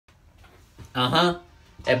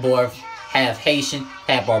That boy half Haitian,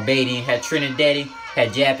 half Barbadian, half Trinidadian,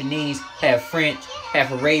 half Japanese, half French,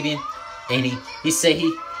 half Arabian, and he say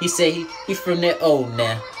he from that old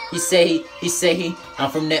now. He say he,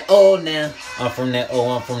 I'm from that old now. I'm from that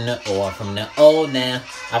old, I'm from that old, I'm from that old now.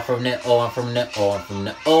 I'm from that old, I'm from that old, I'm from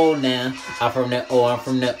that old now. I'm from that old, I'm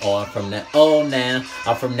from that old, I'm from that old now.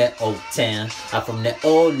 I'm from that old town. I'm from that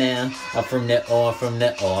old now. I'm from that old, I'm from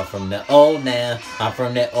that old, I'm from that old now. I'm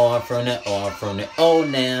from that old, I'm from that old, I'm from that old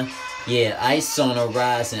now. Yeah, ice on a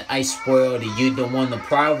rise and ice world, and you don't want to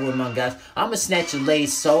pride with my guys. I'ma snatch your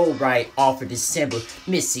lace so right off of December.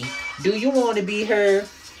 Missy, do you want to be her?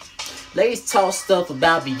 Ladies talk stuff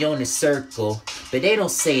about beyond the circle, but they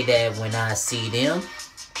don't say that when I see them.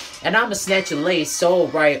 And I'ma snatch your lace so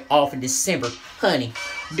right off of December. Honey,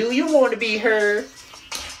 do you want to be her?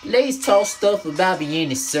 Ladies talk stuff about being in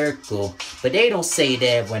the circle, but they don't say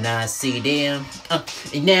that when I see them.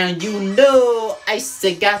 And now you know,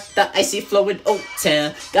 Icy got the icy flow in Oak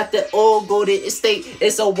Town. Got the old golden estate,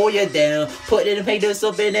 it's a warrior down. Putting the haters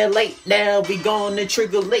up in there late now. We gonna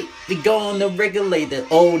trigger late, we gonna regulate the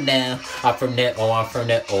old now. I'm from that old, I'm from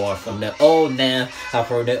that old, I'm from that old now. I'm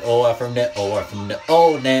from that old, I'm from that old, I'm from that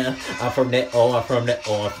old now. I'm from that old, I'm from that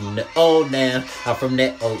old, I'm from that old now. I'm from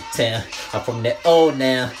that old town, I'm from that old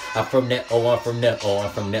now. I'm from that old, I'm from that old,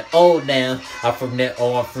 I'm from that old now. I'm from that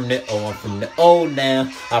old, I'm from that old, I'm from that old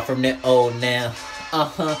now. I'm from that old now.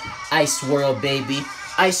 Ice world, baby.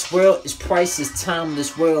 Ice world is priceless,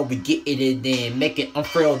 timeless world. We getting it in, making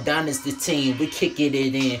unfurl dynasty team. We kicking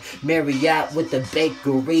it in. Marriott with the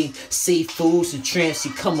bakery, seafoods and tramps.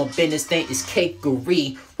 You come up in this thing, it's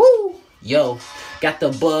cakery. Woo! Yo, got the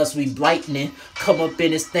buzz, we lightning. Come up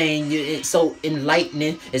in this thing, it's so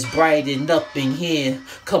enlightening. It's brightened up in here.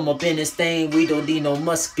 Come up in this thing, we don't need no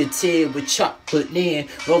musketeer with chocolate in.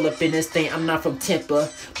 Roll up in this thing, I'm not from Tampa,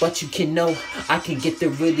 but you can know I can get the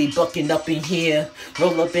really bucking up in here.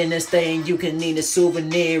 Roll up in this thing, you can need a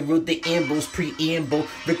souvenir. Root the embers, preamble,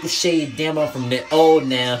 ricochet, damn, I'm from that old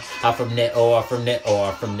now. I'm from that old, I'm from that old,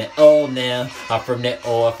 I'm from that old now. I'm from that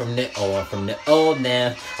old, I'm from that old, I'm from that old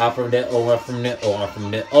now. I'm from that old, I'm from that old, I'm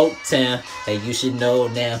from that old town. Hey, you should know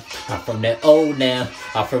now. I'm from that old now.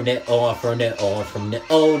 I'm from that old, I'm from that old, I'm from that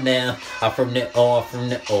old now. I'm from that old, I'm from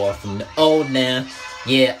that old, I'm from that old now.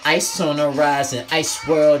 Yeah, ice on the rise in ice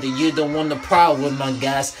world, and you don't want to proud with my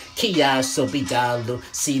guys. Kia so be dalu,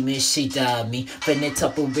 see me she da me. Fene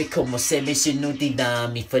tapu rikomo se me she no di da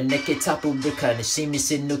me. Fene tapu rikana she me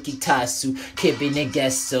se no kitasu. Kibi ne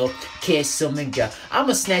gesso, keso menga.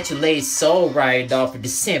 I'ma snatch your lace so right off of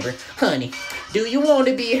December. Honey, do you want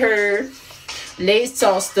to be her? Ladies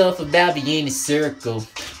talk stuff about being in the circle,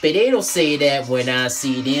 but they don't say that when I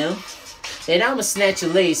see them. And I'ma snatch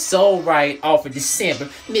your lace so right off of December.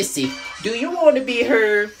 Missy, do you want to be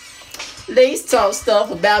her? Ladies talk stuff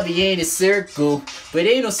about being in the circle, but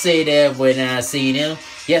they don't say that when I see them.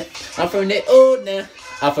 Yeah, I'm from that old now.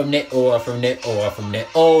 I'm from that old, I'm from that old, I'm from that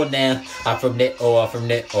old now. I'm from that old, I'm from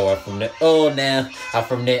that old, I'm from that old now. I'm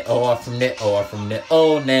from that old, I'm from that old, I'm from that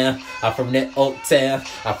old now. I'm from that old town.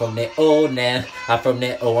 I'm from that old now. I'm from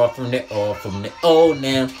that old, I'm from that old, I'm from that old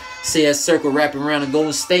now. See a circle wrapping around the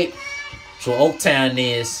Golden State. So Oak Town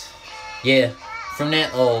is, yeah, from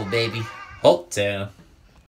that old, baby. Oak Town.